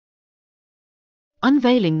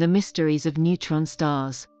unveiling the mysteries of neutron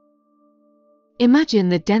stars. Imagine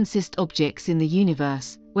the densest objects in the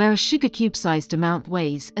universe, where a sugar cube-sized amount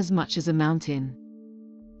weighs as much as a mountain.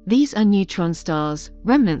 These are neutron stars,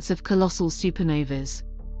 remnants of colossal supernovas.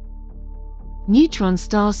 Neutron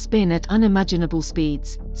stars spin at unimaginable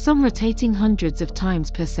speeds, some rotating hundreds of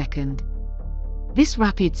times per second. This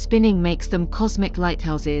rapid spinning makes them cosmic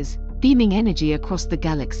lighthouses, beaming energy across the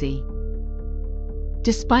galaxy.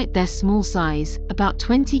 Despite their small size, about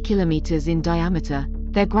 20 kilometers in diameter,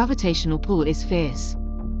 their gravitational pull is fierce.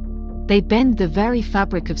 They bend the very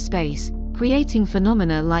fabric of space, creating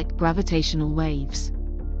phenomena like gravitational waves.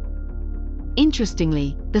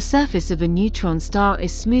 Interestingly, the surface of a neutron star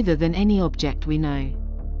is smoother than any object we know.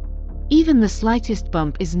 Even the slightest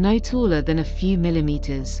bump is no taller than a few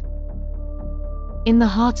millimeters. In the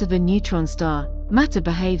heart of a neutron star, matter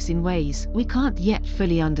behaves in ways we can't yet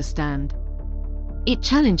fully understand. It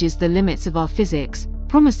challenges the limits of our physics,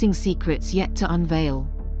 promising secrets yet to unveil.